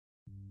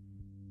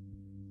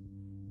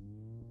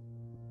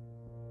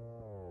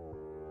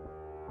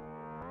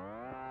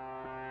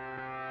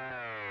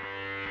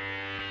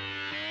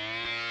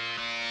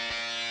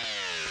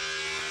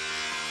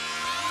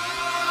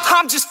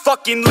I'm just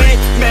fucking lit,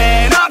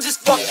 man, I'm just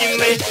fucking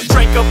lit.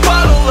 Drink a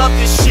bottle of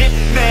this shit,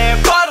 man,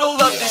 bottle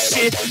of this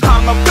shit.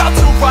 I'm about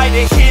to write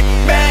a hit,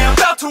 man,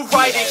 about to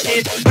write a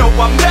hit. No,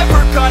 I'm never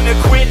gonna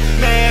quit,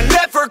 man,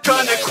 never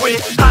gonna quit.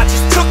 I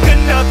just took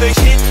another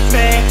hit,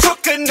 man,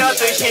 took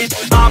another hit.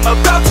 I'm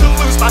about to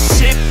lose my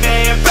shit,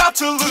 man, about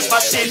to lose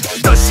my shit.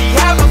 Does she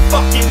have a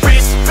fucking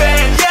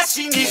wristband? Yeah,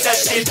 she needs that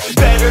shit.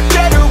 Better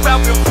get her out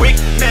real quick,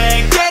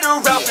 man, get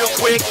her out real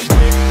quick.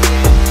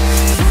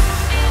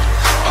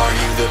 Are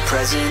you the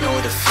present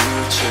or the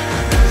future?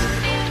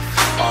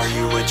 Are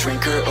you a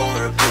drinker or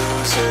a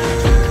boozer?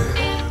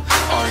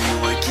 Are you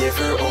a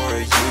giver or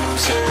a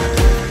user?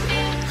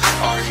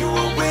 Are you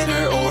a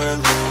winner or a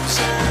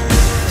loser?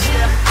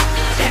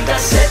 And I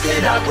said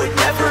that I would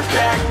never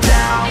back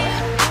down.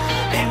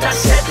 And I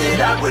said that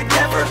I would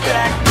never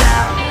back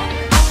down.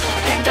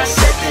 And I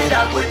said that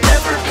I would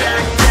never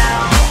back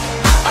down.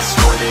 I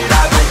swore that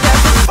I would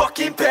never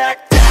fucking back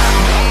down.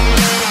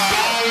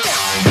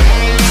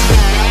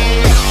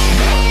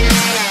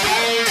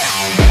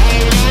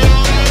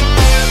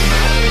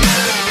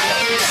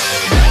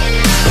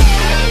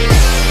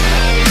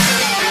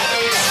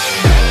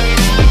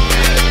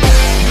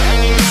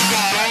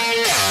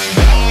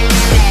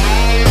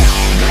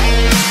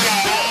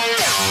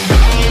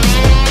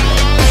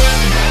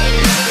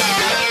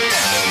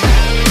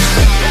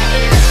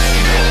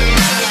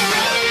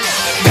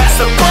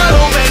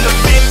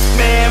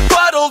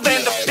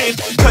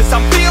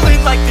 I'm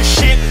feeling like the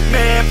shit,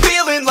 man,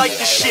 feeling like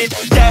the shit.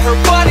 Yeah, her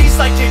body's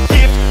like a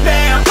gift,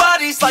 man,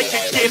 body's like a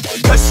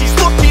gift. Cause she's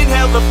looking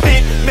hella fit,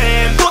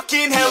 man,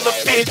 looking hella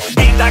fit.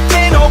 And I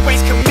can't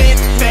always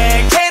commit,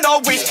 man, can't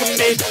always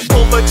commit.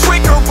 Pull the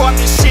trigger on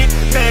this shit,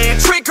 man,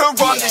 trigger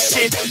on this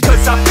shit.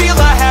 Cause I feel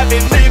I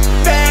haven't lived,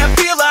 man,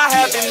 feel I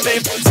haven't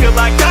lived. Till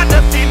I got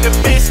nothing to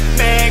miss,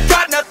 man,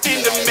 got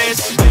nothing to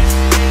miss.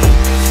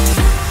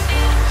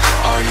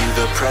 Are you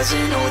the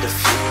present or the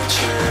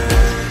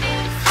future?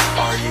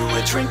 Are you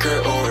a drinker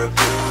or a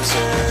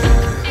boozer?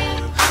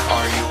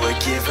 Are you a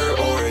giver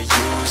or a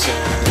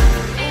user?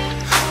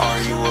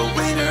 Are you a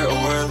winner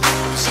or a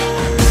loser?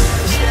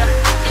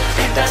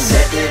 And I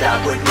said that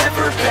I would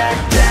never back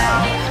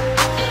down.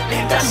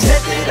 And I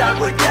said that I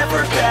would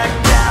never back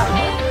down.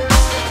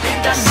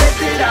 And I said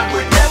that I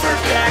would never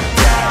back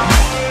down.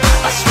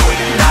 I swore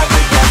that I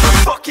would never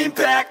fucking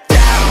back down.